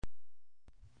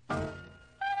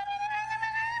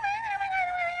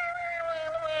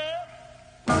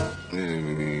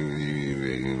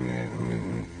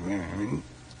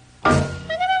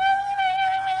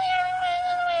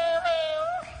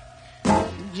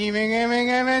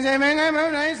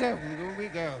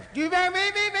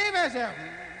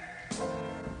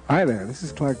Hi there, this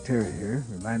is Clark Terry here,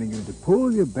 reminding you to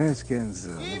pull your bearskins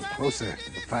a little closer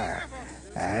to the fire.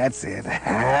 That's it.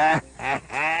 Now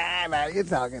you're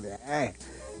talking. Hey.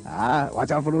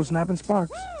 Watch out for those snapping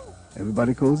sparks.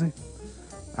 Everybody cozy?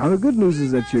 Now the good news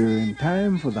is that you're in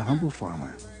time for the humble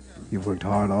farmer. You've worked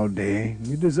hard all day, and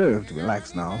you deserve to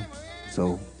relax now.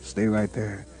 So stay right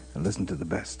there and listen to the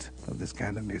best of this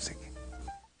kind of music.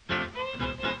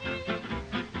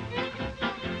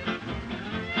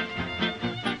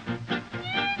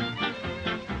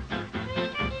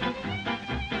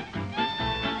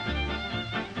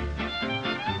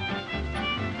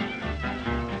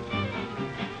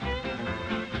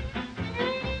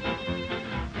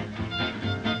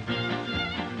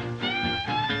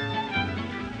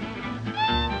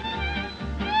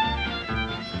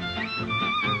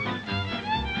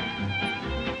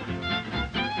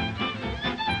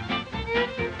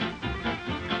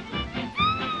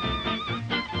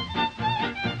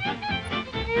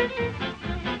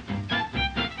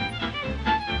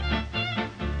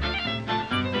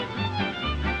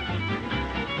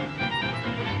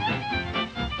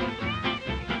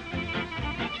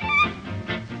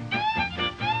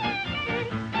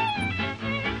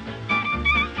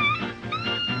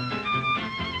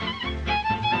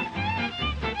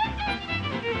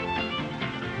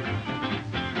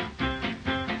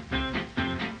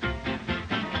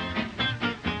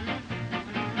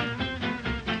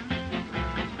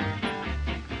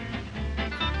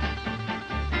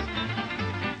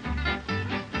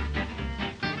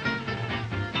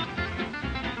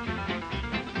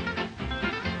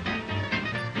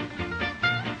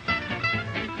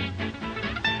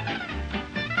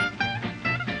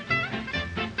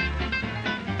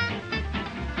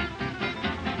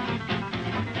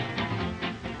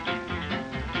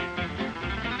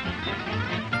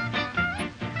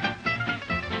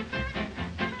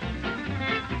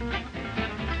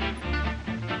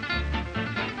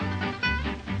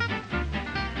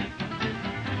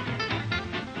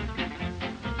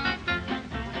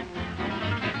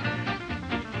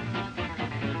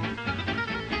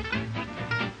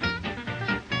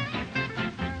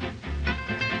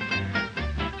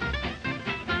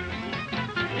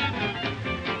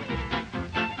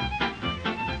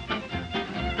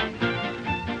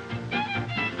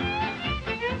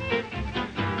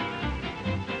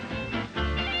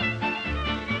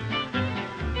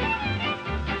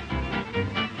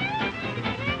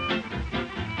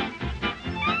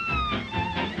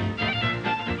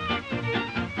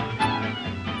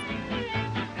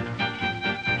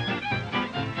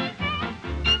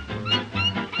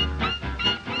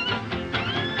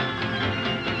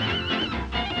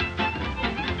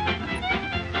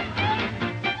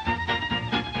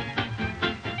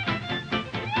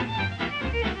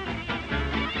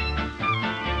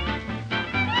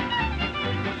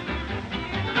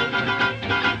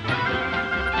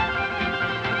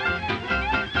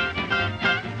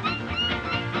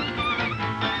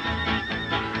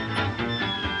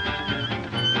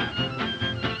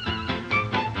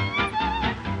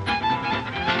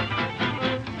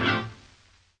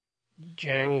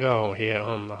 Django here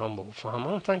on The Humble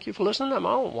Farmer. Thank you for listening. I'm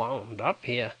all wound up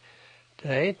here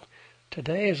today.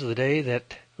 Today is the day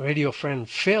that radio friend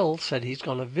Phil said he's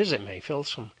going to visit me. Phil's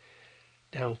from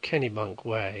down Kennebunk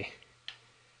way.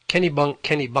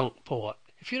 Kennebunkport.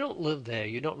 If you don't live there,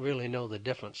 you don't really know the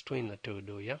difference between the two,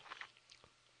 do you?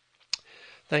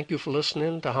 Thank you for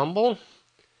listening to Humble.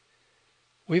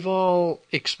 We've all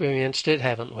experienced it,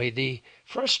 haven't we? The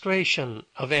frustration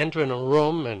of entering a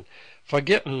room and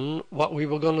forgetting what we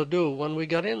were going to do when we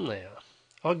got in there,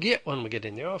 or get when we get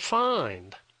in there, or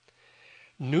find.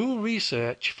 New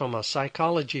research from a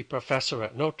psychology professor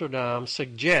at Notre Dame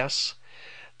suggests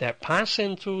that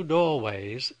passing through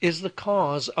doorways is the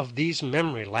cause of these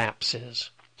memory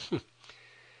lapses.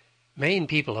 Maine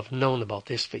people have known about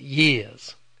this for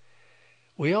years.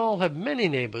 We all have many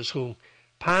neighbors who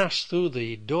pass through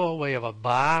the doorway of a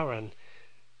bar and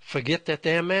forget that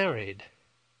they're married.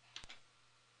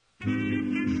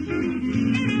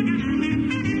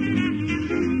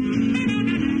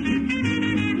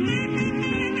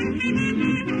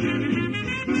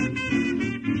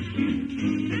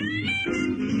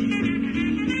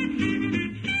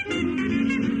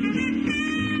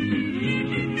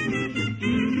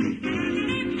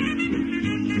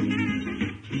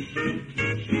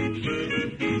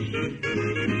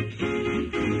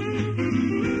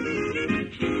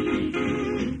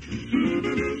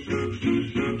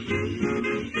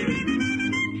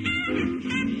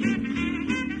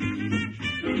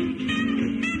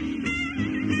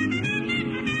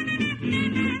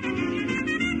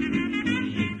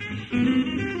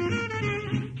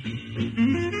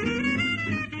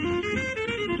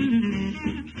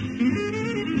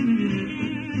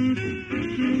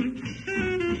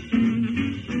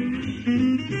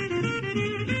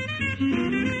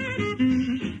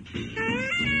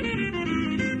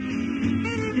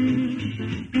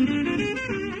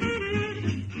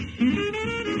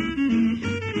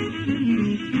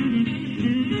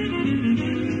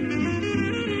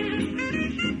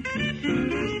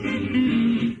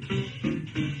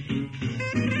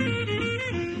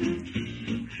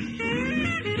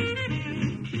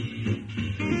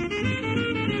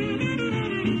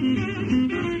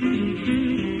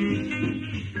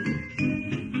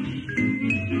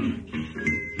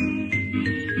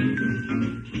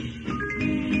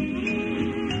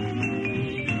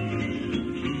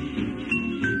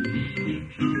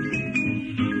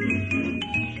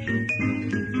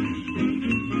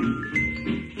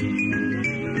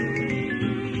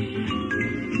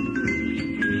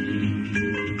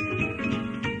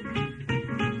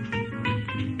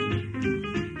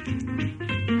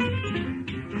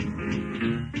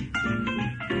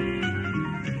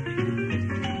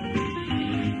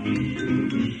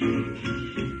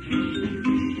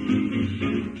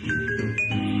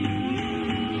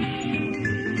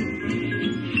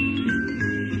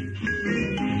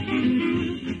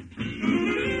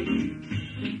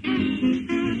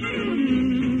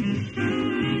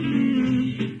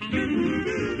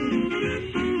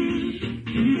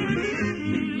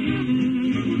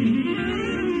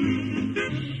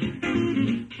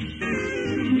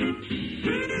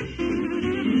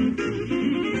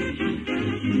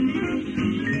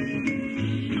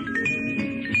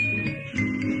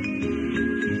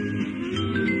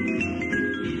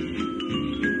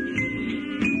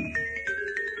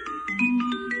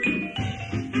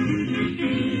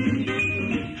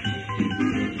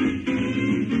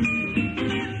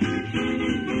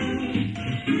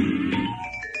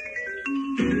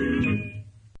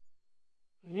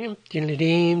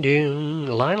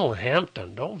 Lionel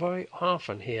Hampton. Don't very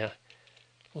often hear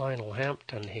Lionel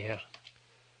Hampton here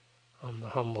on the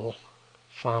Humble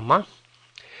Farmer.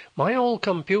 My old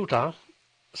computer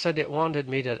said it wanted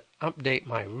me to update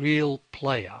my real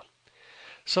player.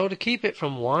 So to keep it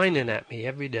from whining at me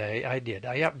every day, I did.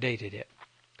 I updated it.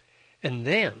 And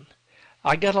then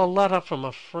I got a letter from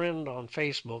a friend on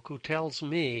Facebook who tells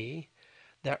me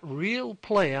that real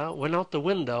player went out the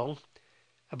window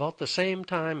about the same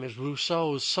time as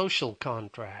Rousseau's social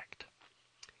contract.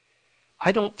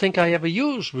 I don't think I ever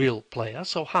used real player,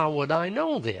 so how would I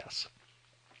know this?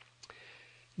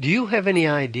 Do you have any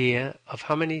idea of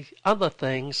how many other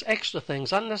things, extra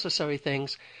things, unnecessary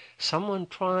things, someone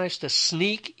tries to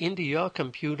sneak into your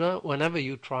computer whenever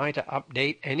you try to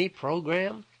update any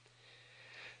program?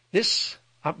 This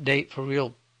update for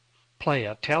Real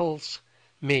Player tells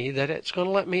me that it's going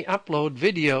to let me upload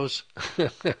videos.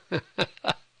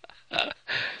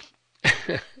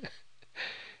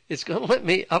 It's going to let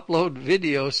me upload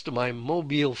videos to my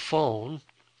mobile phone,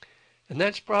 and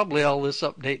that's probably all this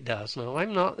update does. Now,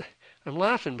 I'm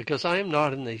laughing because I am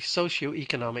not in the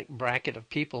socioeconomic bracket of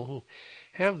people who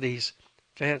have these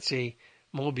fancy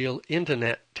mobile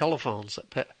internet telephones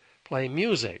that play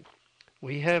music.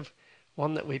 We have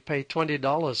one that we pay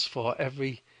 $20 for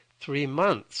every 3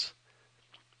 months.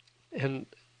 And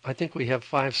I think we have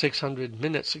 500-600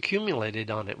 minutes accumulated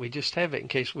on it. We just have it in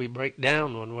case we break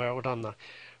down when we're out on the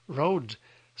road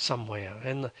somewhere.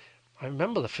 And I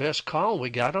remember the first call we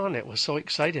got on it was so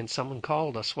exciting. Someone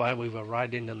called us while we were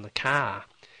riding in the car.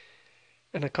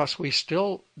 And of course we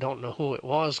still don't know who it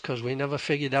was because we never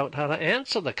figured out how to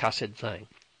answer the cussed thing.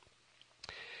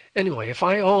 Anyway, if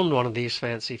I owned one of these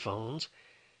fancy phones,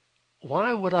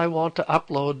 why would I want to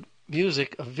upload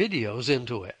music or videos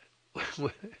into it?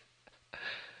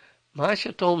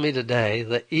 Marcia told me today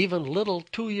that even little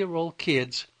 2-year-old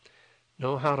kids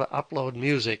know how to upload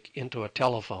music into a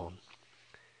telephone.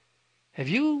 Have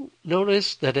you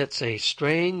noticed that it's a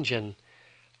strange and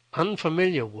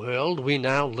unfamiliar world we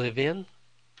now live in?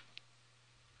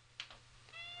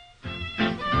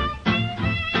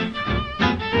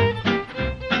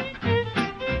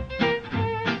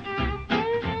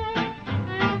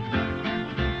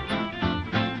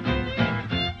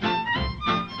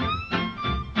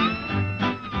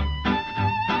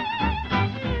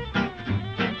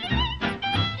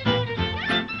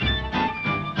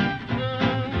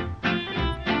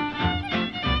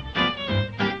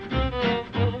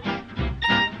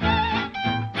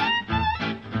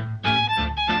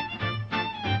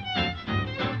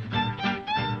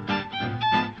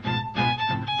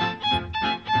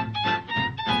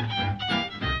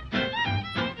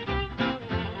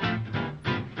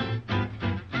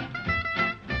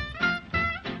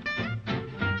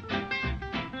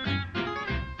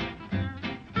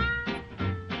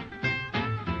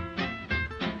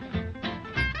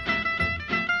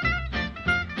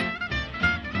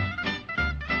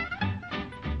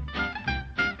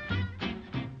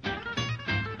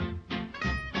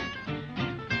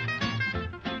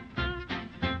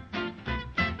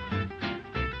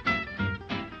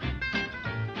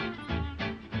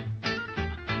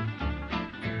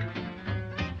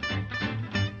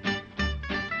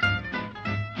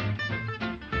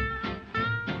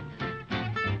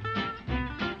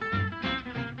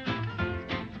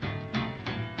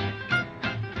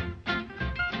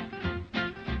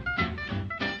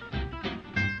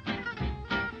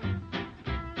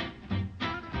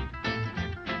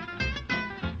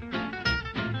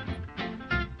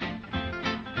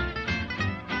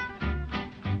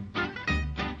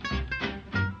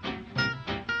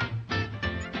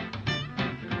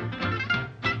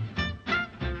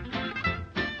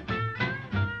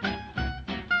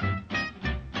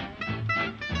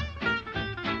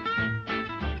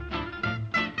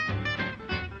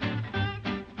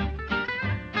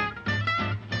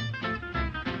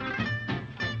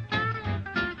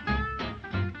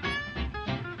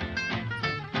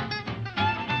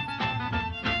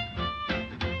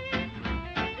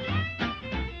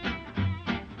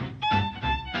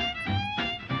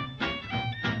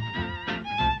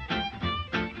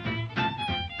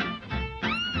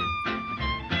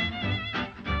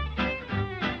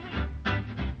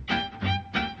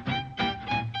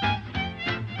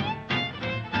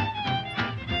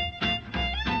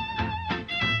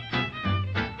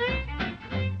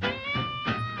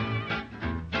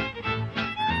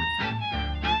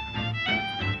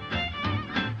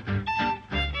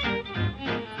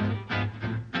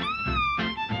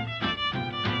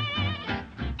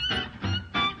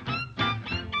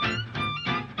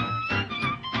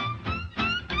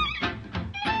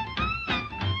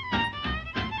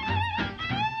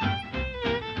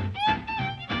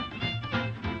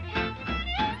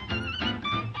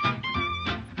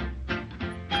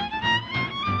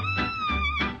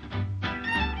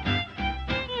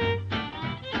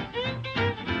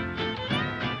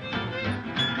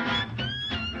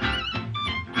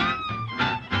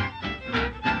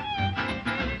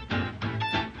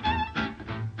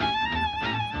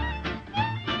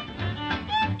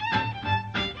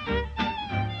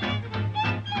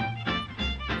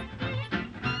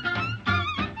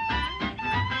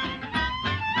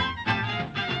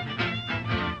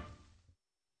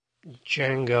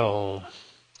 Django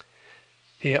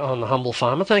here on The Humble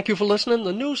Farmer. Thank you for listening.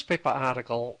 The newspaper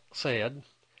article said,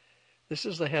 this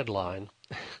is the headline,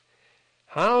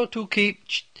 How to Keep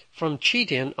from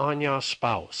Cheating on Your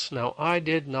Spouse. Now, I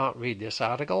did not read this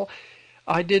article.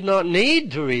 I did not need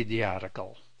to read the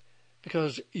article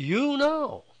because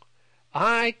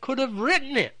I could have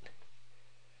written it.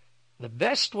 The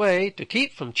best way to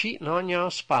keep from cheating on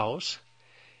your spouse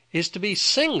is to be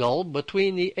single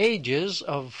between the ages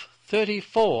of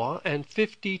 34 and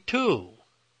 52.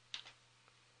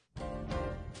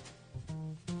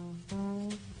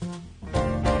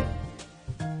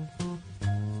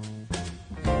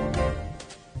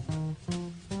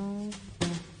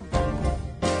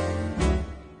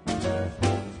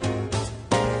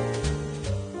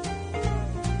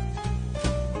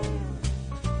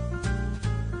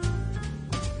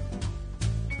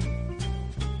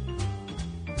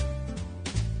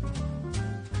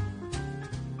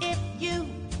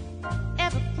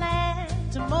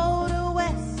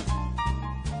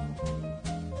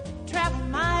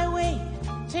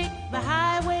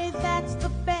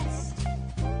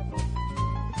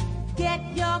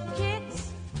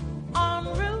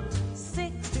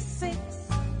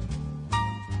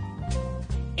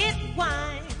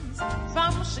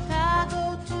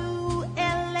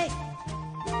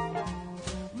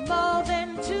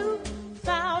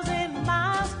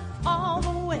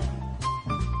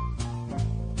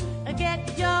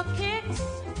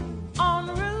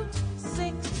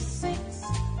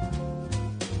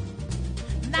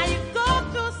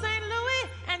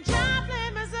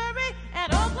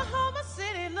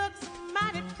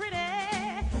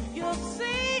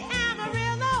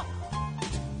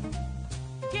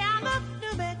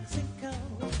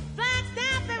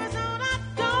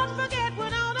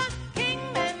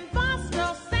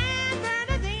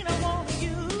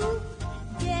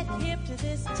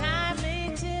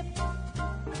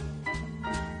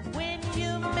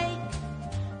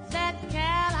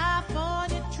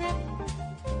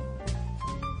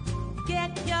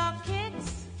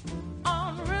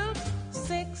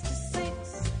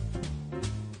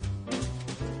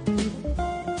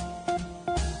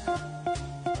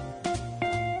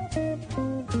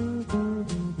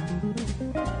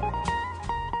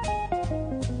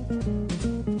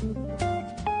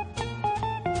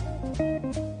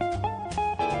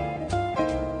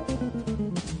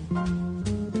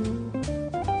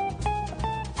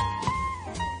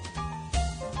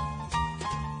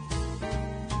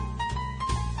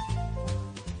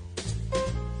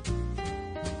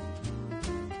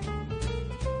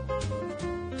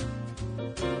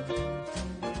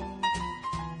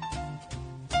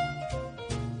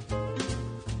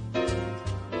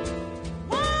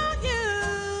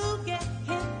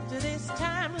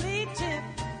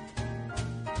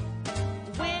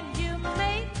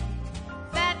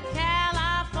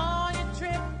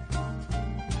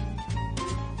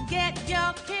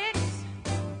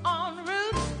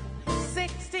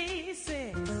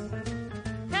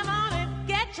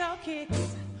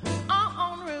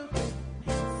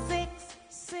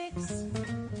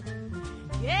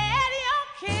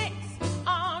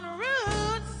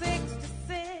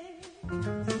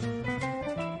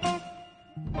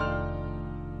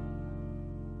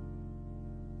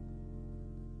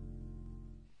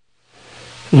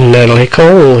 Natalie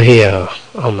Cole here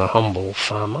on The Humble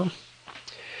Farmer,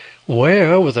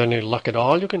 where, with any luck at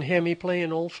all, you can hear me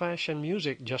playing old-fashioned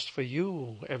music just for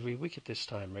you every week at this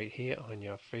time, right here on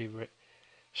your favorite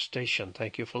station.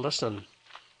 Thank you for listening.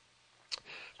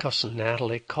 Because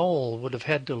Natalie Cole would have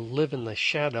had to live in the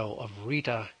shadow of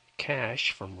Rita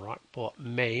Cash from Rockport,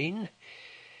 Maine,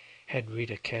 had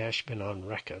Rita Cash been on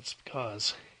records,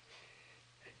 because,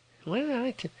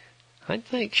 well, I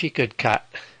think she could cut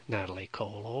Natalie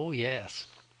Cole. Oh, yes.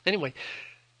 Anyway,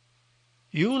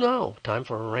 time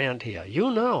for a rant here.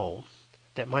 You know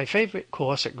that my favorite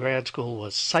course at grad school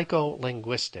was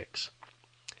psycholinguistics.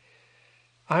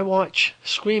 I watch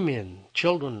screaming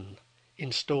children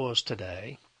in stores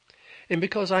today, and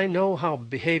because I know how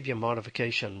behavior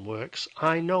modification works,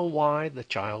 I know why the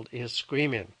child is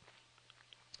screaming.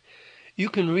 You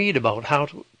can read about how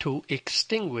to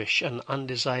extinguish an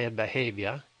undesired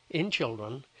behavior in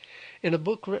children in a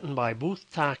book written by Booth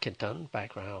Tarkington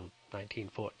back around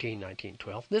 1914,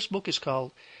 1912. This book is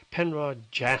called Penrod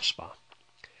Jasper.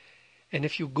 And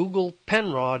if you Google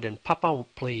Penrod and Papa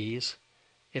Please,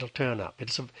 it'll turn up.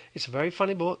 It's a very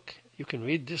funny book. You can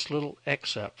read this little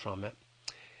excerpt from it.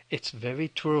 It's very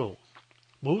true.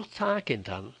 Booth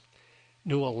Tarkington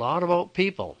knew a lot about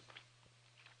people.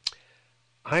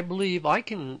 I believe I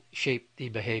can shape the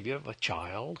behavior of a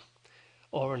child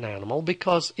or an animal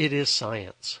because it is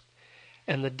science.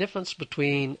 And the difference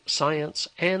between science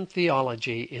and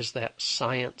theology is that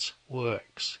science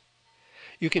works.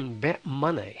 You can bet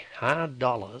money, hard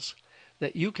dollars,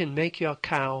 that you can make your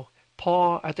cow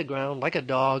paw at the ground like a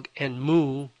dog and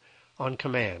moo on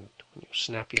command when you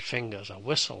snap your fingers or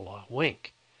whistle or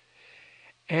wink.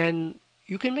 And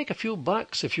you can make a few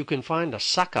bucks if you can find a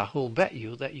sucker who'll bet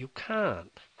you that you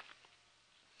can't.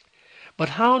 But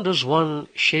how does one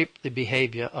shape the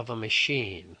behavior of a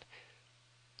machine?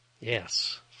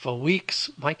 Yes, for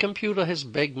weeks my computer has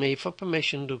begged me for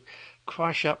permission to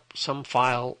crush up some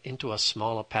file into a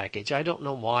smaller package. I don't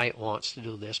know why it wants to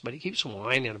do this, but it keeps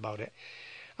whining about it.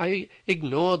 I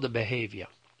ignored the behavior,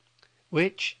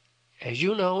 which, as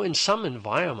you know, in some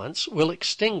environments will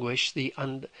extinguish the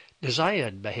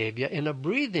undesired behavior in a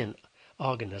breathing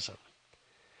organism.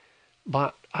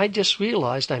 But I just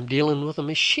realized I'm dealing with a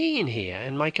machine here,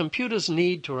 and my computers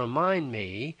need to remind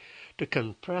me to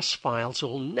compress files that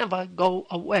will never go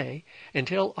away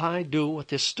until I do what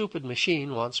this stupid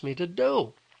machine wants me to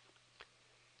do.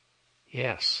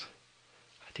 Yes,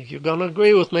 I think you're going to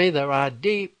agree with me. There are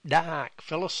deep, dark,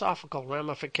 philosophical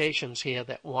ramifications here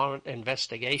that warrant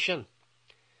investigation.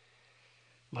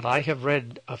 But I have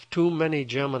read of too many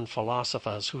German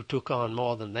philosophers who took on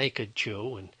more than they could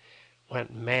chew and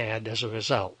went mad as a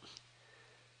result.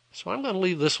 So I'm going to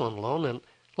leave this one alone and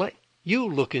let you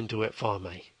look into it for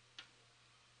me.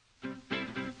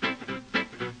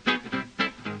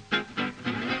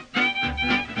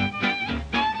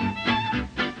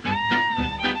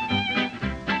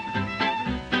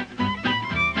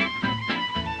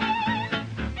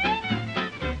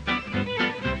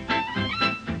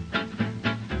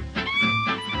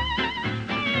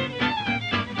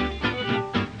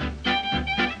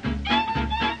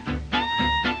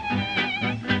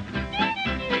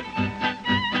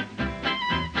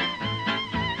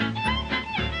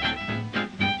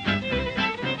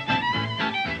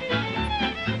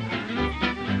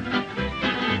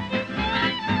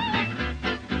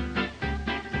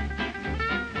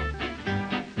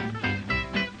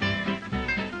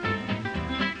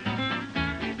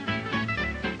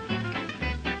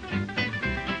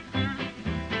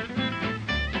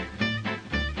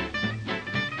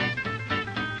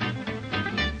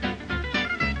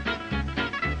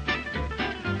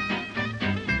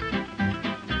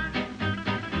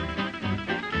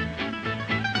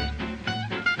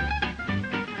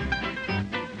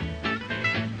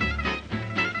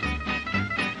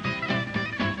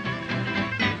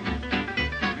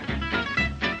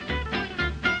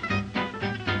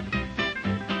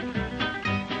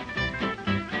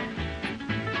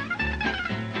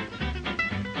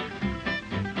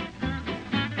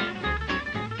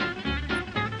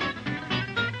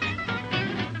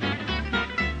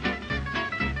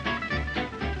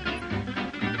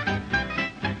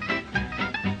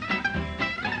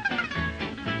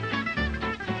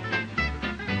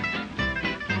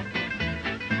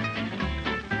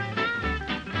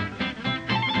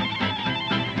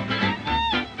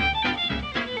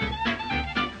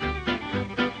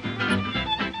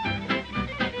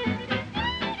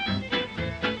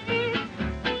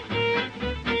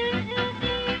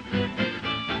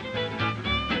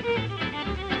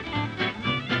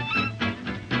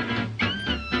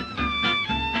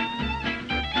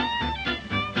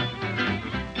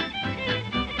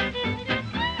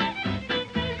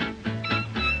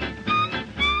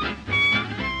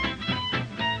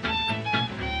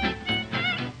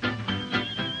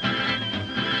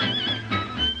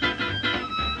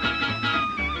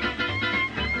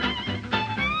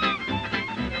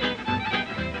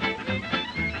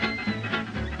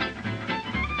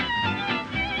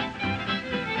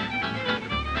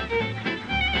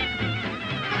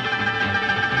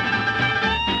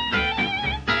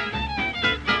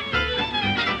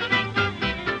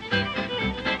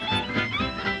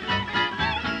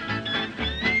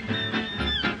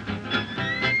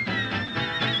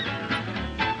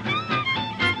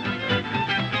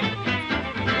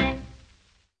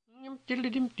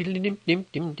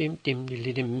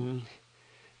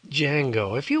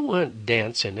 Django, if you weren't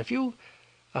dancing, if you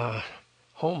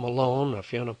home alone, or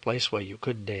if you're in a place where you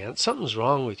could dance, something's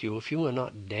wrong with you if you are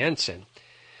not dancing.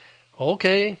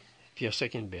 Okay, if you're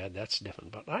sick in bed, that's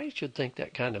different. But I should think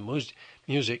that kind of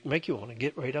music make you want to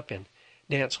get right up and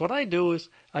dance. What I do is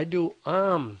I do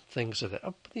arm things with it.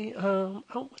 Up with the arm,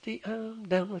 out with the arm,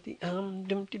 down with the arm,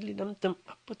 dum diddly dum dum,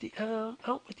 up with the arm,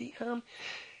 out with the arm.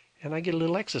 And I get a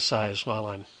little exercise while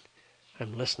I'm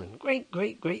listening.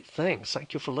 Great things.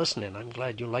 Thank you for listening. I'm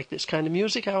glad you like this kind of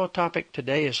music. Our topic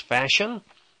today is fashion.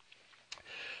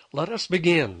 Let us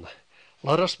begin.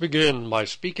 Let us begin by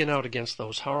speaking out against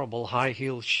those horrible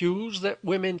high-heeled shoes that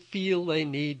women feel they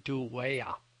need to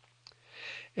wear.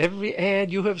 Every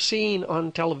ad you have seen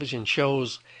on television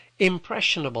shows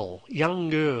impressionable young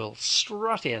girls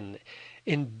strutting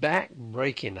in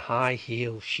back-breaking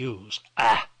high-heeled shoes.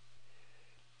 Ah!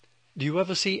 Do you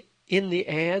ever see in the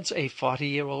ads a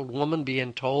 40-year-old woman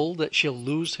being told that she'll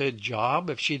lose her job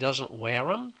if she doesn't wear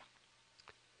them?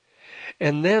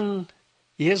 And then,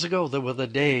 years ago, there were the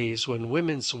days when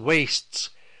women's waists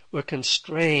were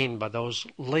constrained by those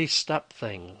laced-up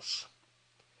things.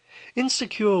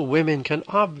 Insecure women can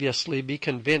obviously be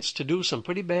convinced to do some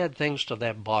pretty bad things to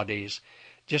their bodies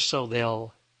just so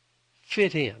they'll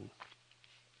fit in.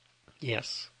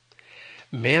 Yes,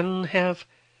 men have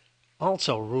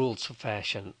also rules for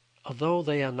fashion, although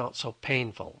they are not so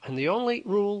painful. And the only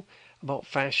rule about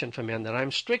fashion for men that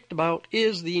I'm strict about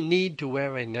is the need to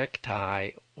wear a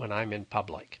necktie when I'm in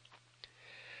public.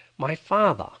 My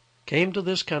father came to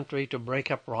this country to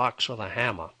break up rocks with a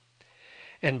hammer.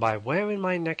 And by wearing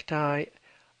my necktie,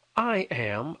 I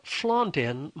am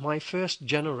flaunting my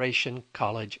first-generation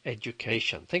college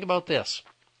education. Think about this.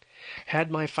 Had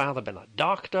my father been a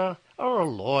doctor or a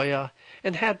lawyer,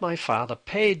 and had my father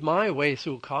paid my way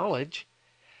through college,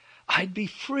 I'd be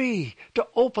free to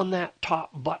open that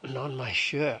top button on my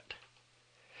shirt.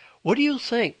 What do you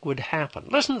think would happen?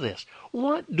 Listen to this.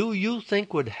 What do you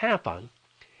think would happen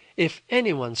if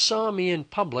anyone saw me in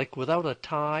public without a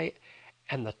tie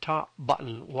and the top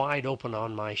button wide open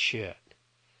on my shirt?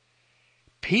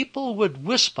 People would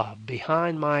whisper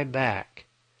behind my back,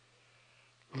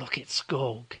 "Look at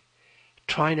Skog,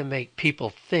 trying to make people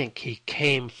think he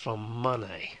came from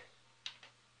money."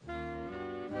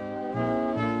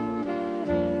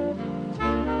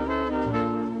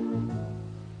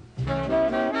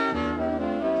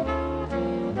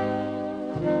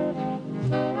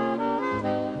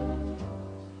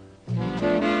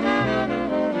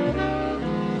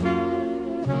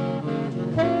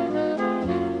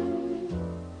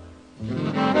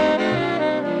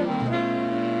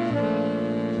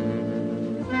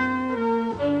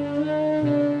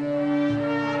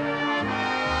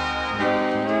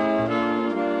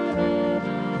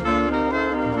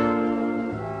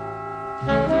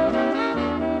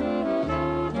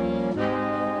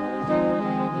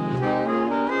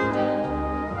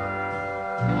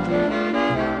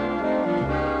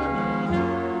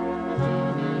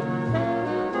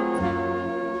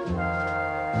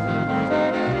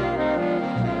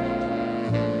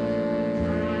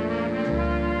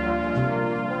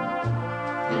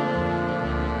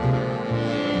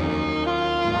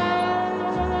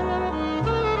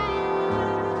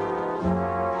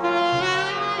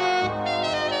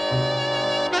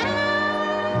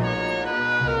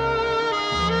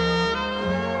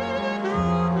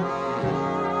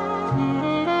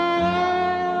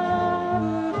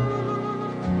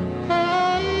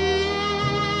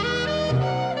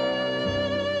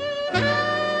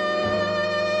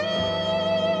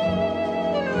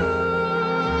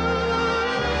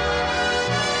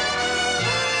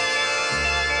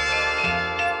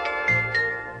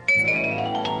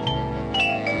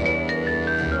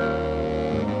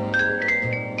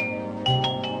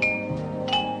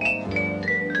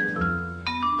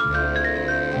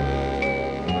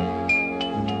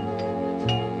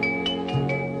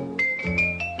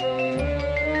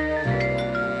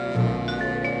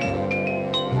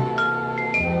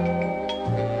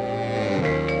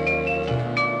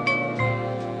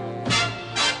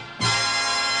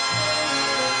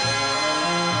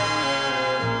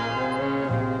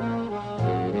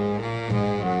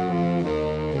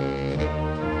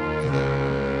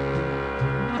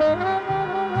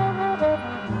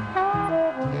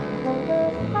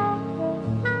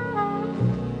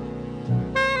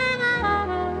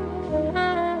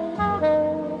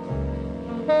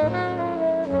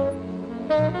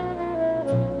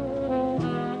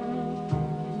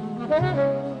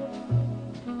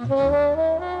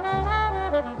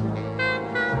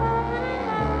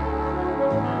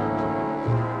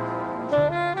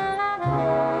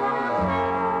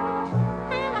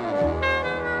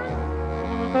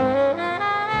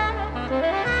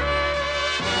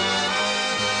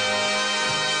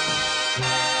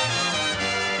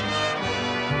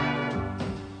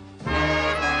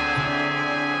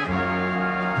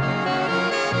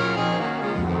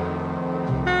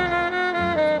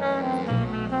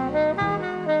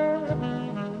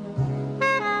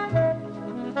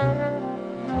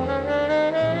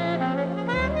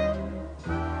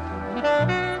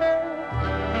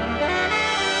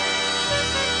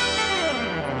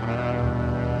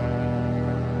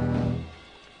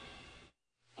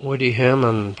 Woody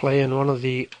Herman playing one of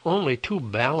the only two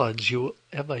ballads you'll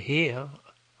ever hear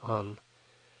on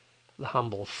The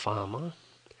Humble Farmer,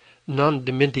 Non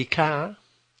Dimentica,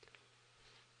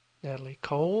 Natalie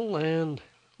Cole, and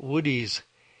Woody's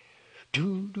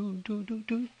do do do do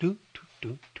do do do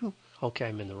do do. Okay,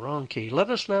 I'm in the wrong key. Let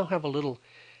us now have a little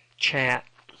chat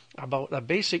about the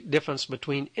basic difference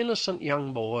between innocent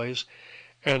young boys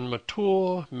and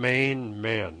mature Maine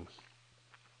men.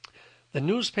 The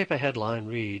newspaper headline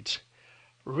reads,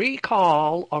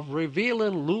 "Recall of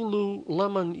revealing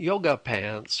Lululemon yoga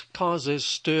pants causes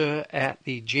stir at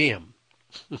the gym."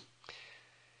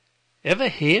 Ever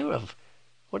hear of,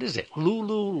 what is it,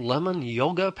 Lululemon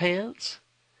yoga pants?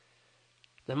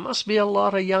 There must be a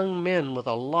lot of young men with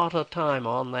a lot of time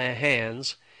on their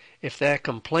hands if they're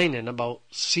complaining about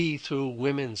see-through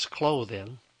women's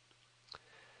clothing.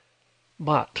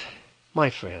 But, my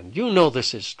friend, you know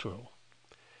this is true.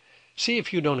 See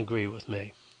if you don't agree with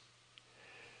me.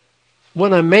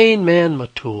 When a Maine man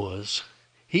matures,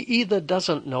 he either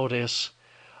doesn't notice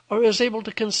or is able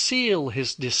to conceal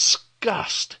his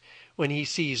disgust when he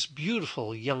sees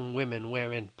beautiful young women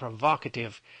wearing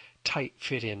provocative,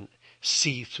 tight-fitting,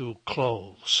 see-through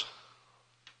clothes.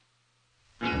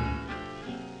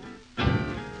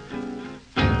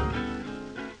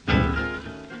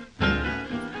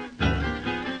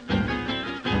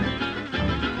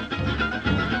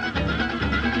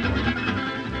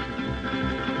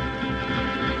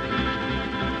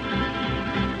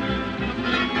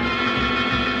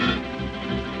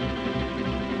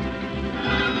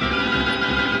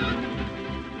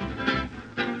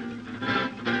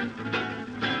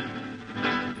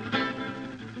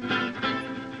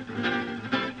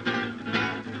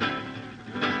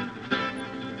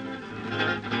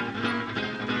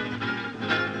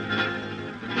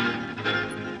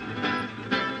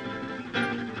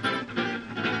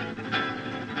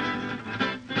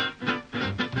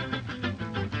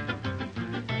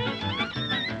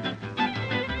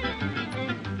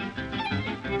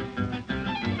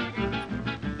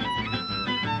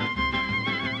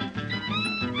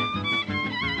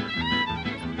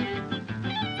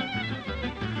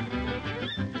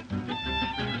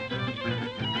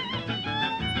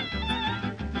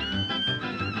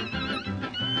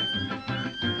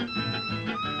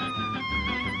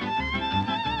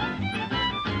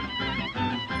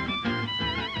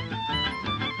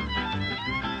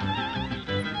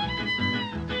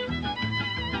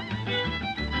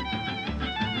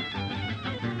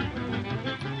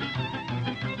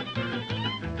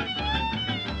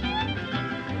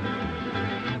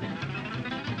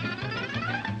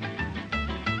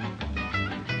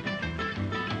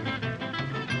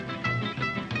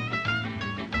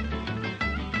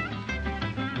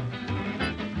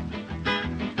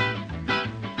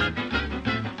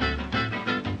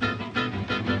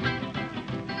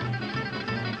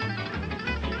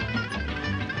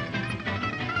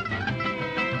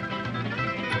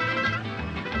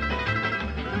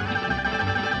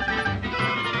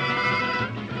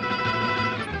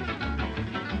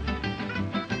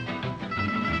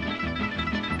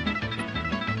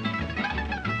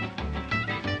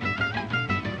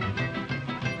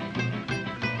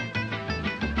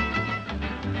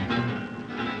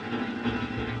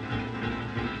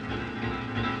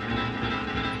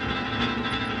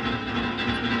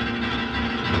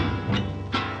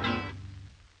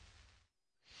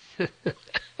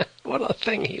 What a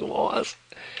thing he was.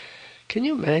 Can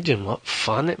you imagine what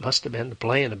fun it must have been to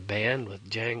play in a band with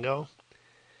Django?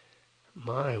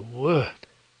 My word.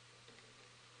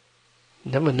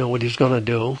 Never knew what he was going to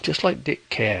do, just like Dick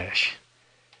Cash.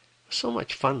 So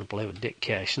much fun to play with Dick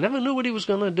Cash. Never knew what he was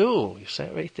going to do. You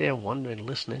sat right there wondering,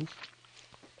 listening.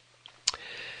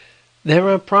 There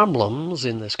are problems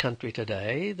in this country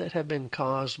today that have been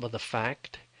caused by the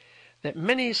fact that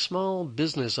many small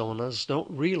business owners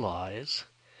don't realize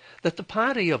that the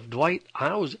party of Dwight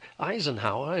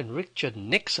Eisenhower and Richard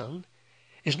Nixon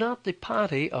is not the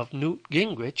party of Newt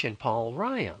Gingrich and Paul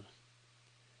Ryan.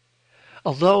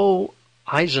 Although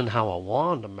Eisenhower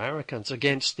warned Americans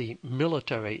against the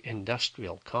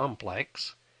military-industrial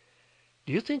complex,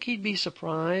 do you think he'd be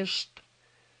surprised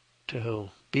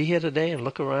to be here today and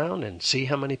look around and see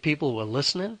how many people were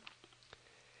listening?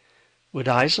 Would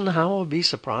Eisenhower be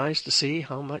surprised to see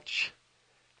how much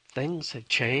things had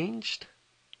changed?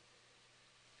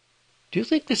 Do you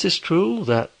think this is true,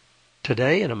 that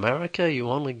today in America you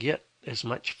only get as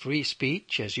much free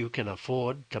speech as you can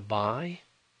afford to buy?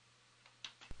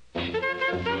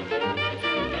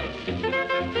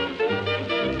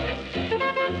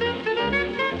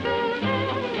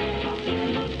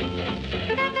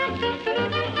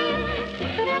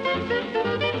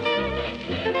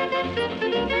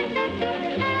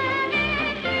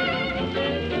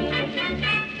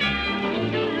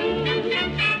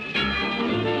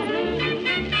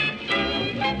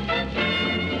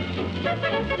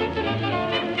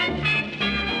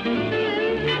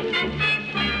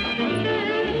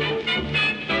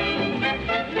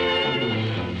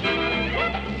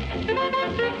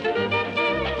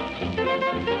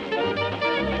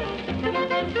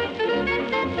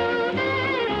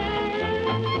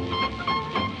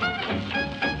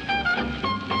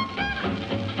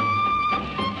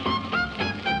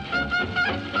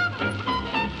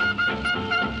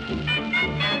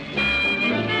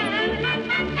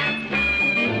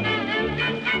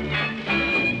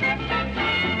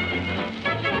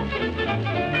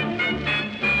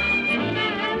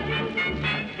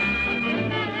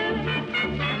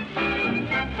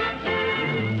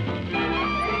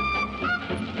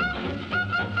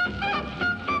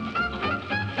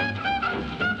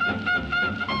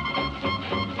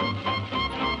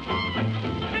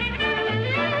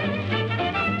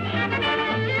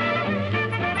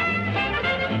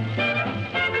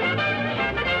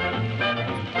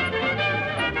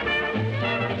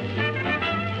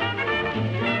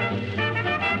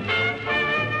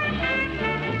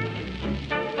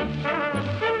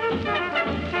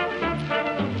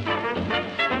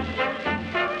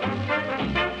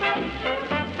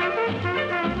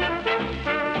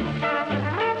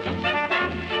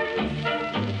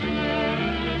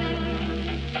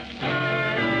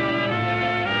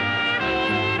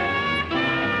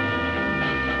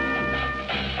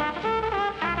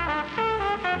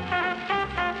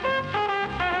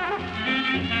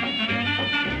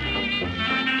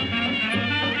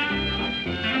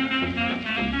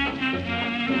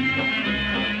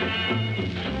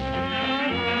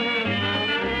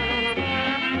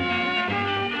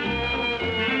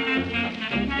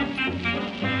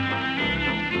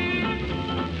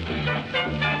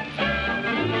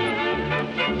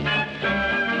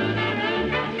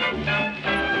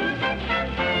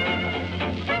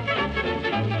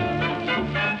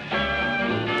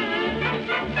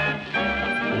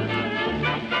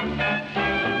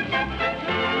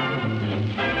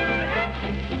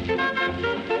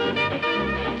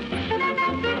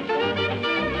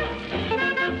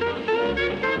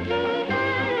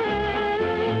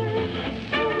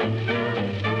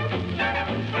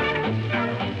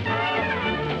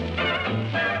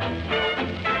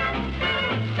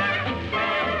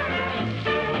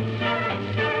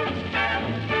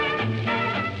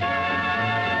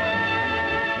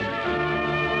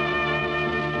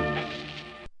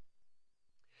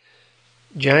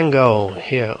 Django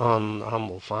here on The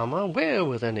Humble Farmer. Well,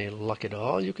 with any luck at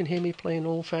all, you can hear me playing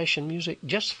old-fashioned music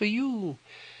just for you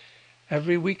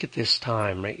every week at this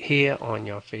time, right here on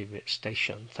your favorite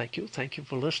station. Thank you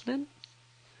for listening.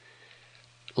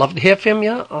 Love to hear from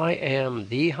you. I am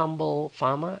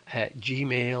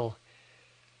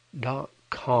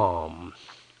thehumblefarmer@gmail.com.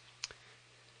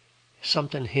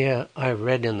 Something here I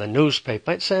read in the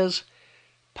newspaper. It says,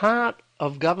 part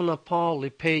of Governor Paul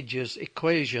LePage's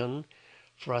equation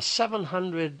for a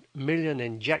 $700 million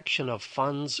injection of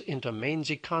funds into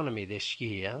Maine's economy this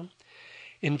year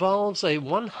involves a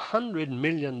 $100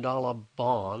 million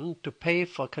bond to pay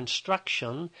for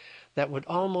construction that would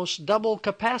almost double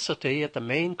capacity at the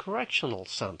Maine Correctional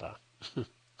Center.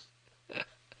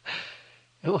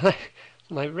 When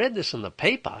I read this in the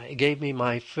paper, it gave me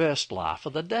my first laugh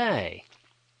of the day.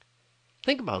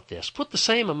 Think about this. Put the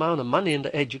same amount of money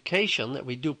into education that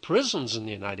we do prisons in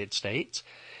the United States,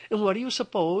 and what do you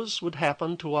suppose would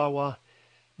happen to our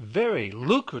very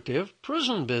lucrative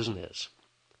prison business?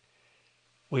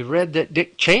 We read that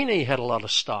Dick Cheney had a lot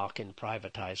of stock in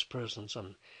privatized prisons,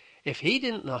 and if he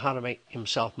didn't know how to make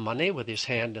himself money with his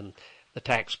hand in the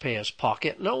taxpayer's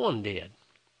pocket, no one did.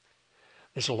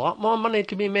 There's a lot more money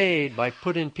to be made by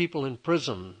putting people in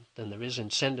prison than there is in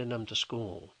sending them to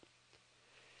school.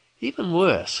 Even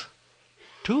worse,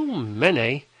 too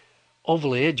many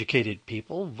overly educated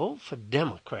people vote for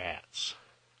Democrats.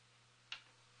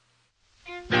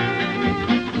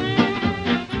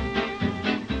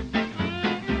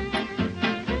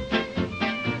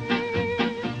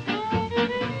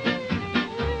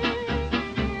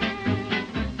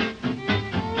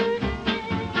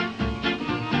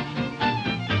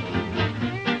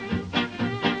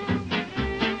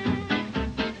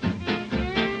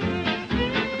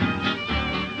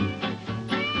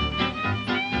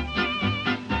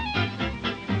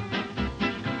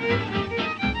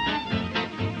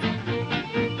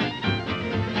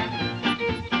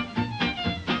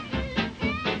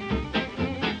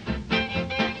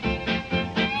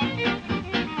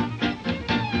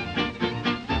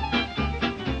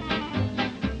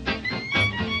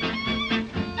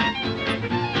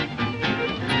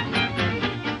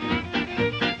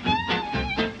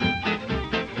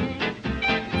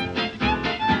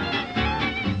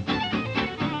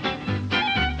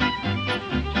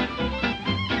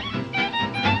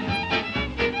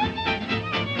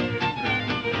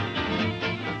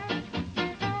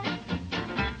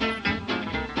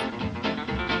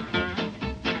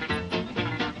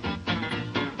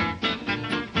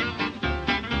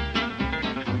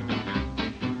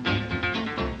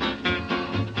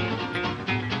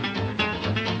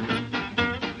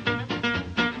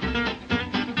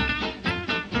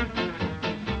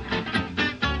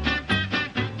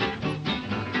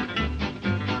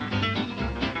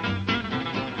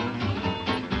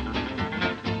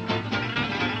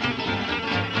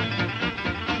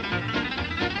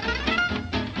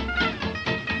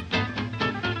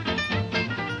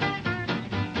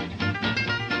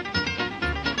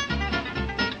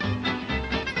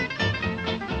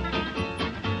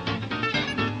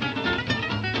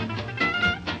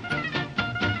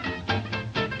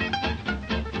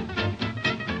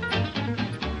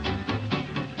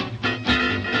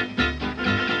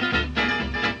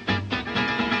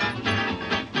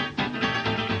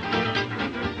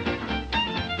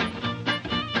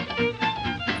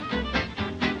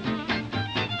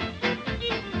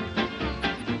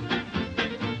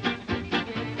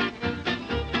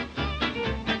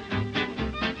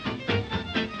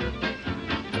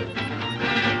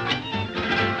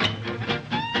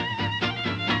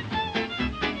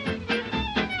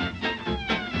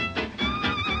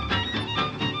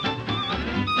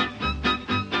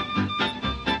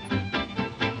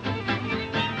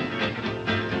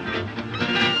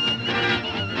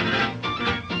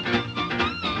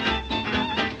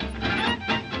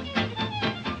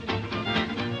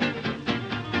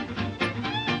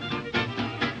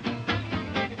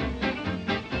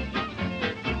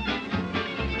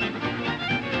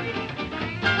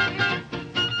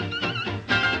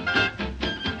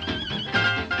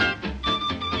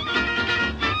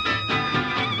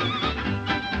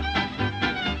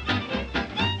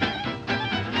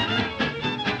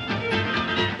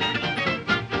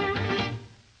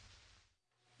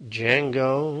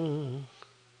 Django.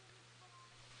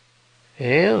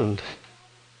 And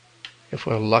if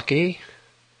we're lucky,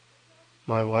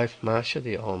 my wife Marcia,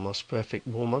 the almost perfect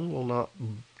woman, will not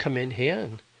come in here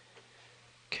and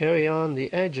carry on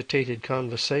the agitated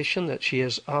conversation that she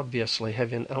is obviously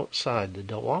having outside the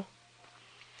door.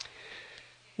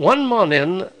 One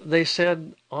morning they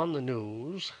said on the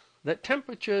news that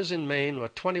temperatures in Maine were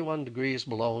 21 degrees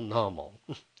below normal.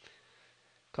 Of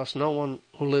course, no one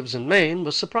who lives in Maine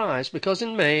was surprised, because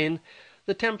in Maine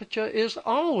the temperature is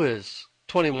always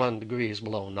 21 degrees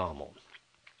below normal.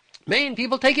 Maine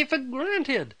people take it for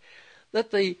granted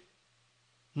that the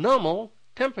normal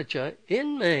temperature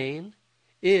in Maine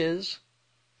is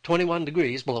 21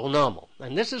 degrees below normal.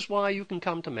 And this is why you can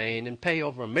come to Maine and pay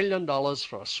over $1 million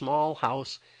for a small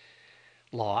house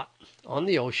lot on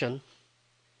the ocean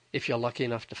if you're lucky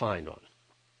enough to find one.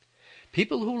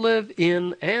 People who live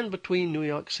in and between New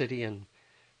York City and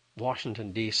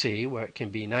Washington, D.C., where it can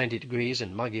be 90 degrees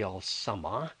and muggy all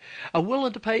summer, are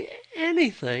willing to pay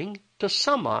anything to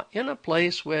summer in a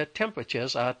place where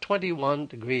temperatures are 21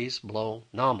 degrees below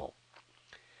normal.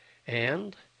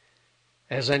 And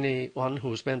as anyone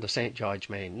who's been to St. George,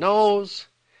 Maine knows,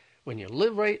 when you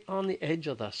live right on the edge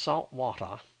of the salt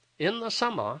water, in the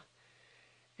summer,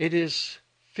 it is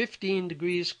 15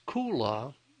 degrees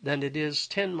cooler than it is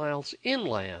 10 miles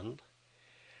inland,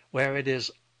 where it is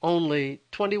only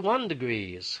 21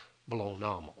 degrees below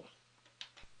normal.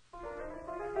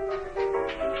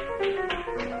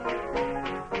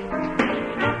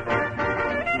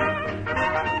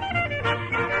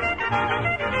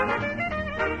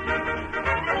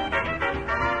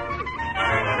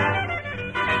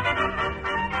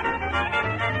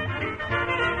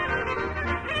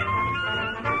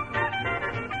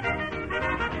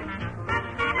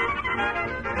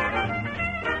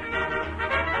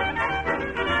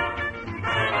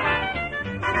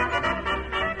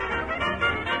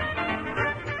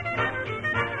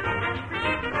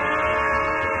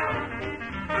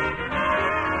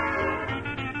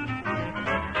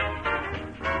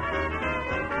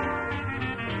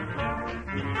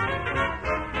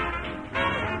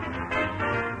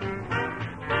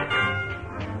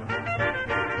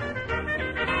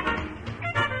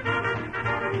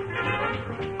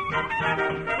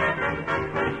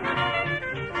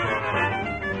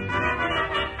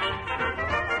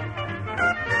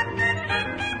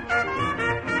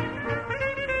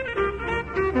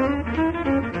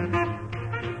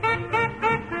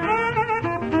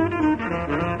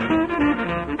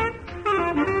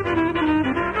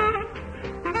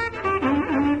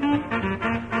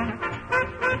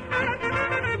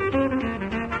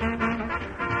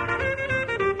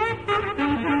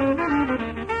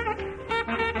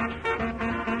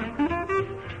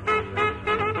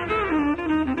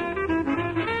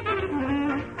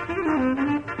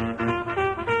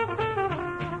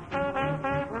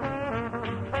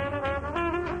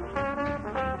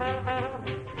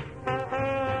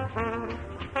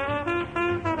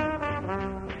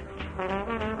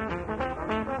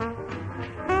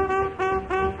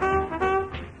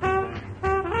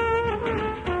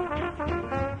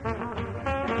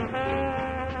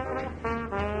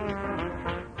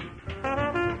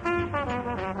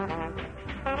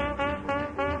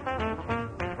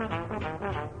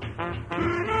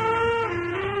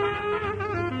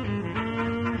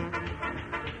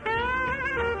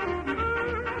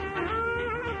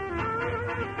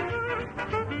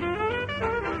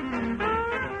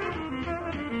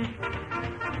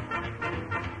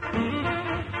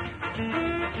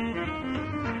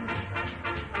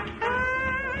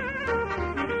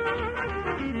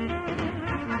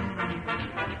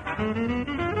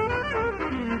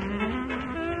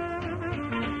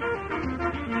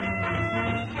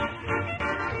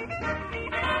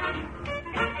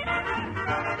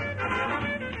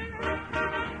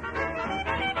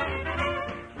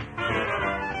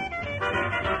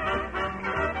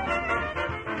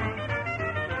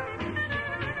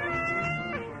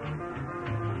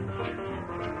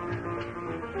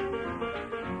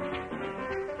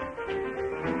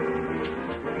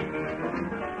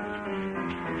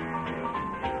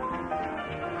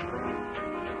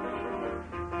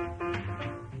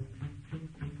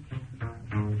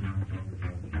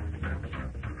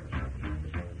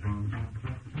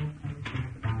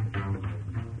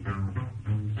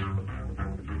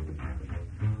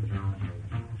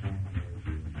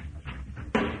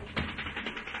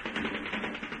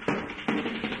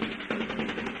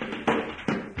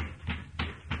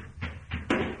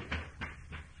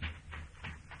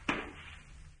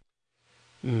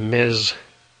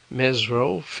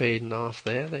 Mesro fading off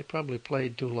there. They probably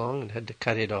played too long and had to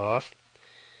cut it off.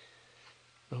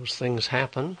 those things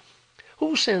happen.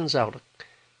 Who sends out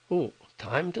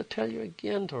time to tell you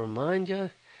again, to remind you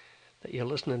that you're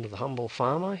listening to The Humble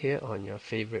Farmer here on your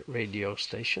favorite radio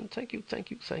station. Thank you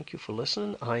for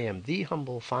listening. I am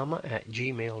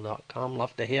thehumblefarmer@gmail.com.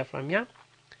 Love to hear from you.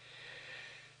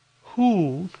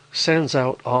 Who sends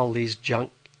out all these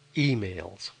junk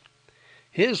emails?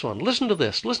 Here's one. Listen to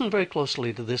this. Listen very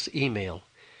closely to this email.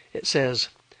 It says,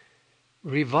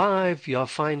 revive your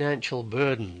financial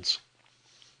burdens.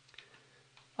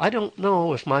 I don't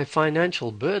know if my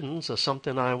financial burdens are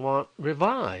something I want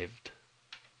revived.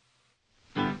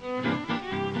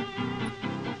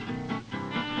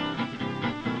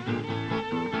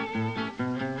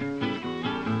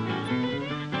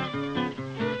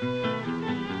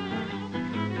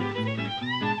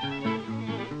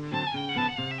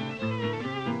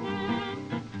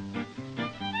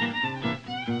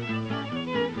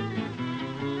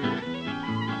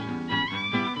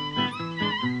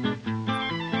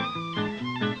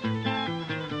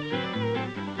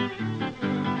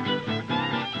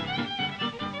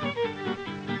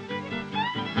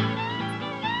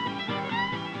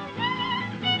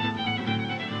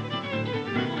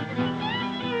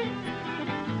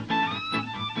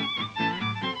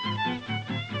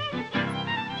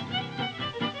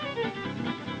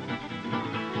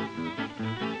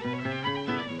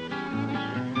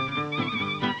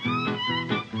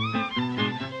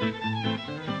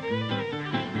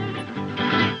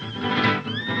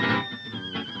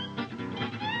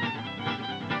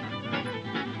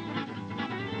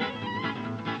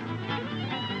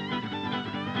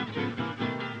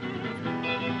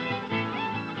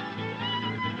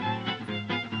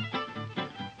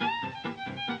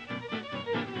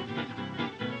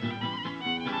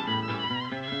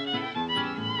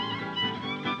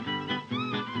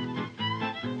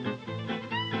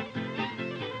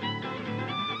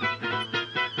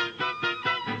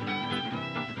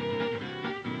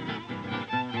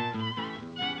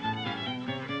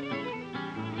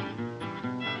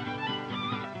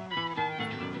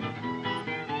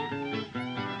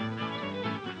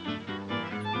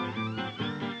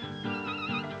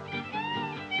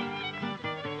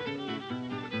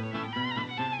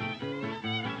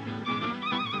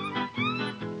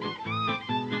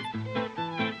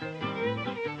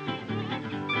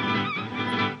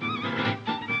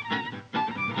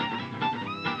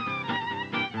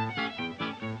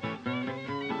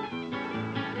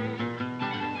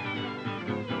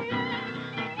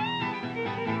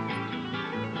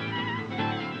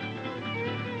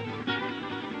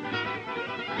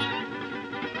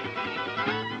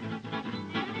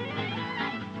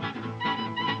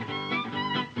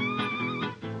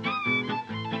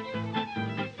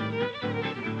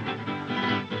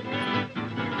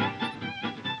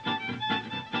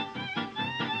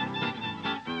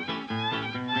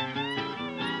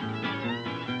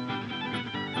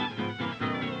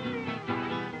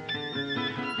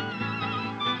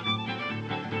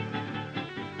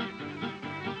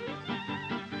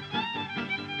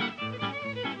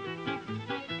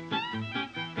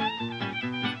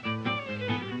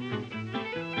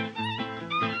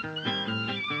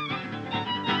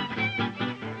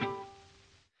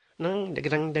 Ding,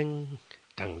 ding, ding,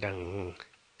 ding, ding.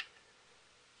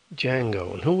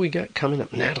 Django. And who we got coming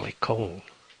up? Natalie Cole.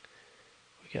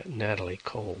 We got Natalie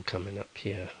Cole coming up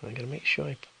here. I got to make sure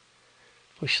I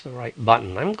push the right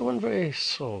button. I'm going very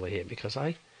slowly here because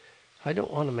I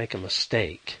don't want to make a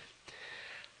mistake.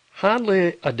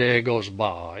 Hardly a day goes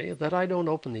by that I don't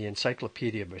open the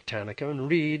Encyclopedia Britannica and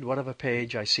read whatever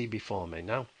page I see before me.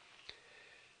 Now,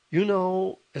 you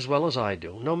know as well as I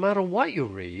do, no matter what you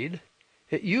read,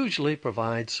 it usually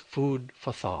provides food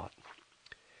for thought.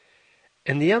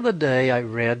 And the other day I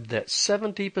read that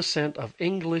 70% of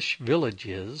English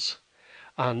villages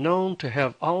are known to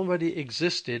have already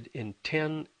existed in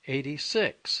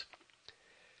 1086.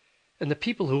 And the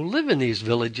people who live in these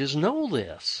villages know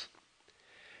this.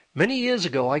 Many years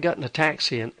ago I got in a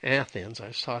taxi in Athens. I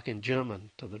was talking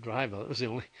German to the driver. It was the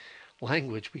only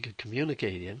language we could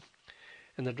communicate in.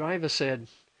 And the driver said,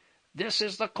 "This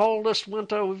is the coldest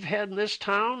winter we've had in this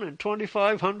town in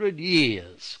 2,500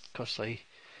 years. Of course, they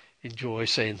enjoy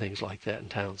saying things like that in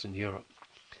towns in Europe.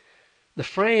 The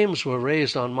frames were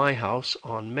raised on my house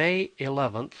on May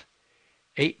 11th,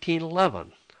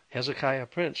 1811. Hezekiah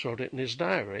Prince wrote it in his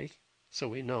diary, so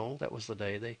we know that was the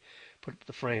day they put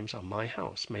the frames on my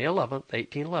house, May 11th,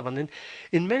 1811. And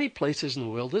in many places in the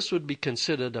world, this would be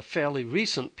considered a fairly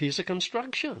recent piece of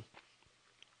construction.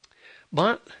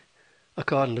 But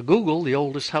according to Google, the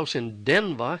oldest house in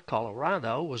Denver,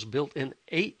 Colorado, was built in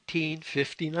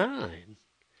 1859.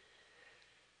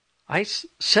 I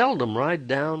seldom ride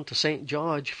down to St.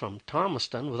 George from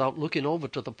Thomaston without looking over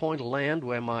to the point of land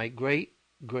where my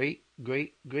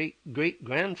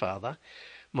great-great-great-great-great-grandfather,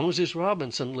 Moses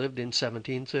Robinson, lived in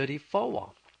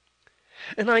 1734.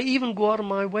 And I even go out of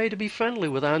my way to be friendly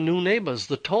with our new neighbors,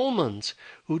 the Tolmans,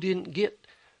 who didn't get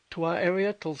to our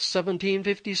area till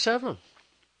 1757.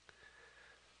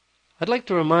 I'd like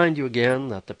to remind you again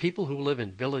that the people who live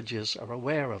in villages are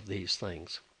aware of these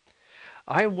things.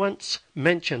 I once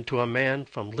mentioned to a man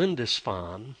from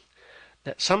Lindisfarne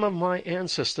that some of my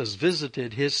ancestors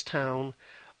visited his town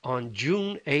on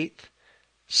June 8th,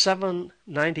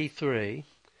 793,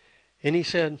 and he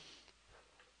said,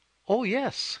 "Oh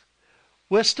yes,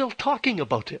 we're still talking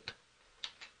about it."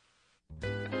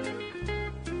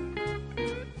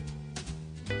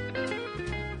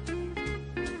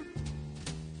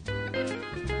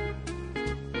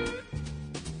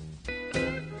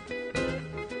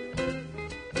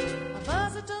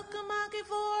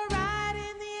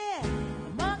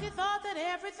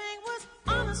 Everything was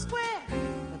on a square.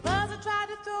 The buzzer tried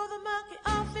to throw the monkey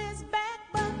off his back,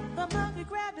 but the monkey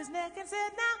grabbed his neck and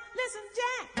said, "Now listen,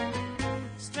 Jack,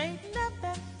 straighten up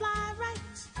and fly right.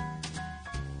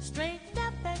 Straighten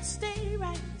up and stay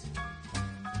right.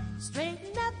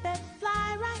 Straighten up and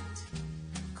fly right.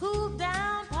 Cool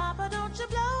down, Papa, don't you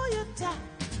blow your top.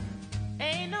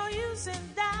 Ain't no use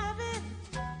in diving.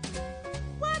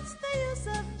 What's the use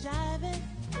of jiving?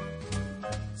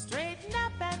 Straighten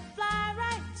up and fly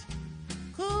right.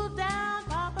 Cool down,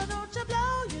 Papa, don't you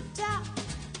blow your top."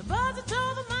 The buzzer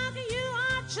told the monkey, "You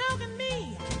are choking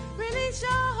me. Release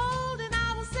your hold and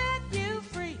I will set you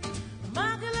free." The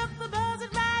monkey looked the buzzer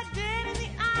right dead in the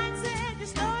eye and said, "Your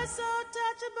story's so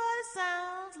touching, but it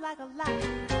sounds like a lie.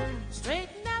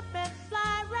 Straighten up and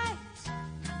fly right.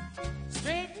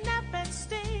 Straighten up and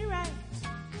stay right.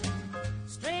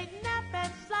 Straighten up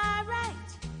and fly right.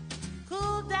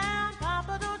 Cool down,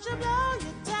 Papa, don't you blow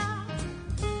your top."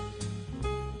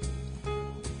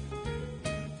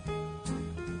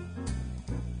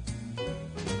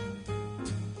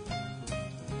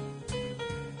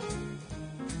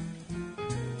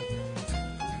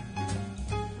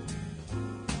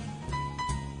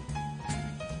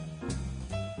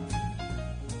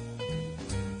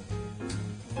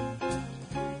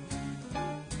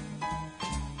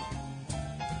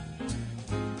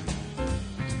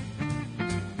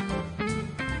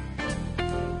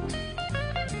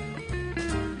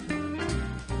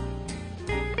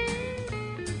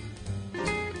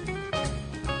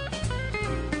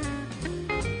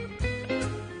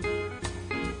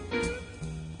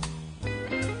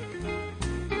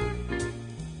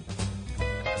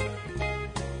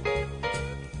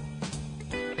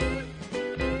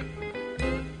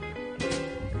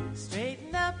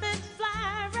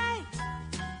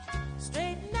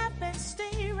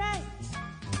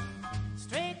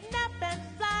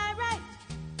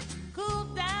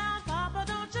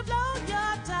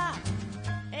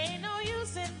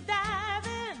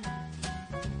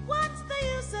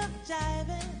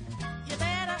 You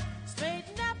better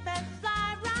straighten up and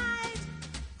fly right.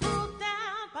 Cool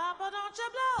down, Papa, don't you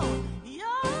blow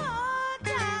your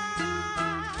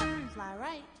top. Fly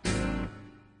right.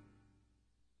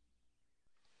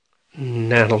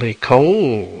 Natalie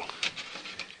Cole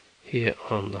here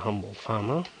on The Humble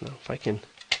Farmer. Now if I can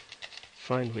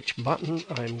find which button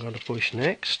I'm going to push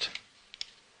next.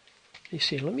 You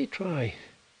see, let me try.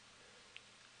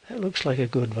 That looks like a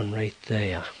good one right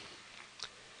there.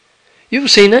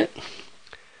 You've seen it?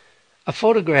 A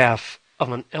photograph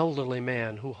of an elderly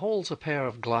man who holds a pair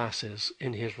of glasses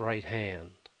in his right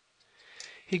hand.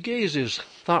 He gazes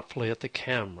thoughtfully at the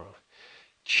camera,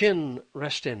 chin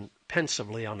resting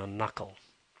pensively on a knuckle.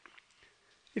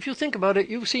 If you think about it,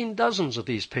 you've seen dozens of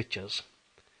these pictures.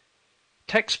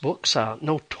 Textbooks are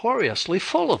notoriously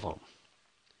full of them.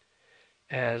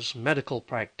 As medical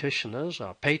practitioners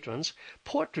or patrons,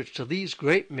 portraits of these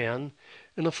great men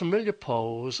in a familiar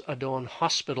pose adorn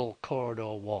hospital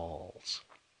corridor walls.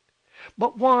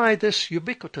 But why this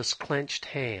ubiquitous clenched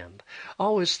hand,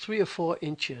 always 3 or 4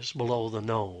 inches below the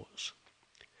nose?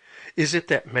 Is it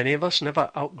that many of us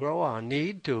never outgrow our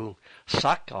need to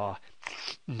suck or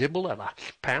nibble at a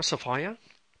pacifier?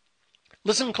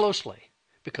 Listen closely,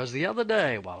 because the other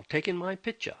day, while taking my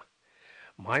picture,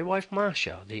 my wife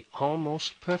Marcia, the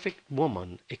almost perfect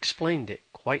woman, explained it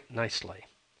quite nicely.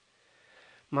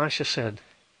 Marcia said,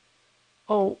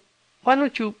 "Oh, why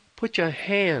don't you put your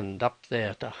hand up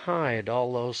there to hide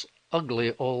all those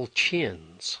ugly old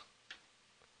chins?"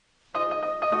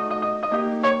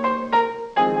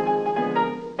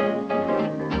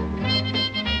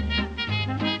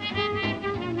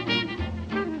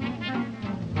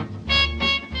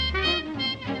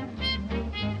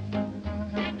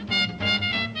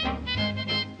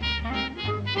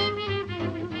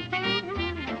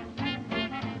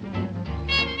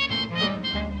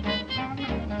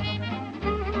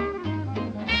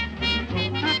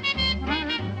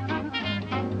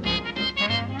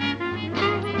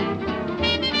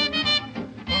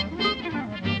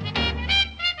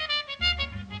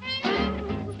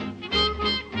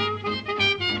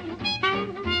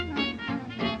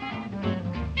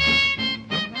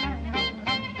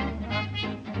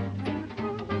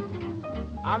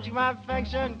 Object of my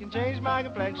affection can change my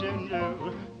complexion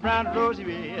to brown rosy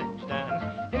red.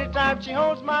 Anytime she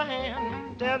holds my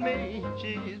hand, tell me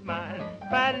she's mine.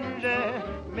 Finding news there,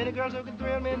 many girls who can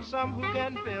thrill me and some who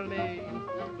can fill me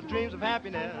with dreams of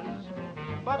happiness.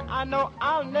 But I know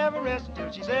I'll never rest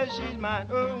until she says she's mine.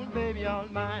 Oh, baby, all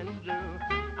mine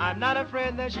too. I'm not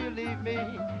afraid that she'll leave me,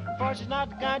 for she's not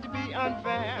the kind to be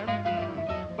unfair.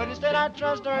 But instead I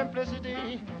trust her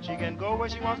implicity. She can go where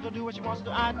she wants to do what she wants to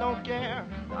do. I don't care.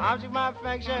 The object of my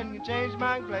affection can change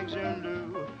my complexion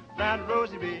to brown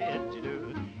rosy red to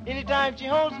do. Anytime she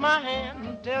holds my hand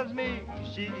and tells me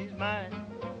she's mine.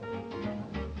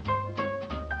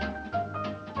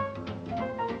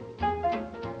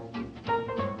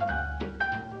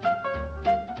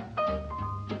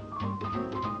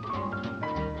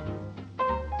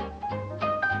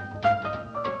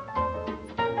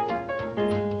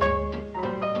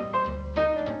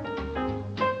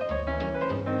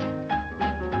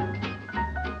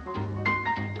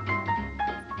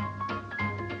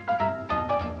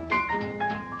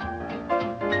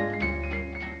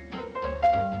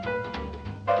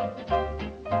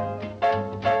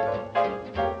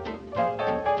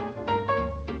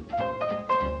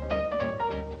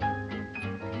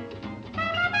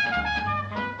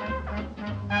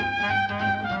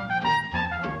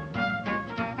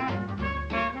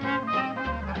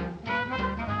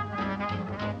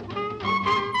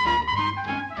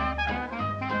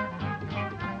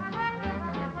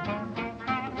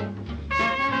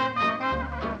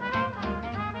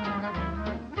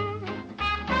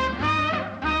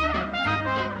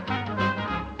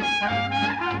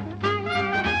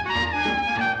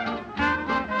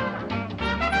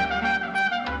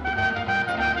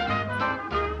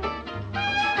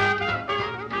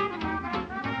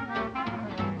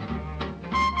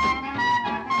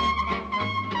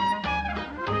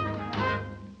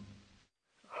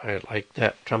 I like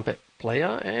that trumpet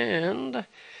player, and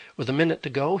with a minute to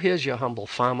go, here's your humble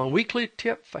farmer weekly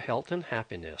tip for health and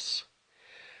happiness.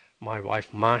 My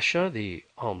wife Marcia, the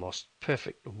almost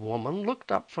perfect woman,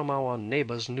 looked up from our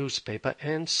neighbor's newspaper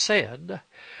and said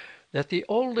that the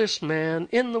oldest man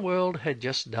in the world had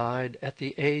just died at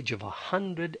the age of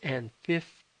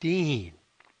 115.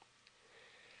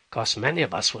 Of course, many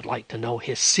of us would like to know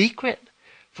his secret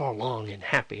for a long and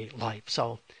happy life,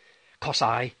 so, of course,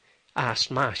 I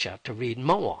asked Marcia to read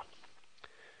more.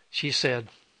 She said,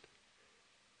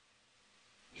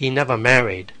 "He never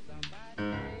married."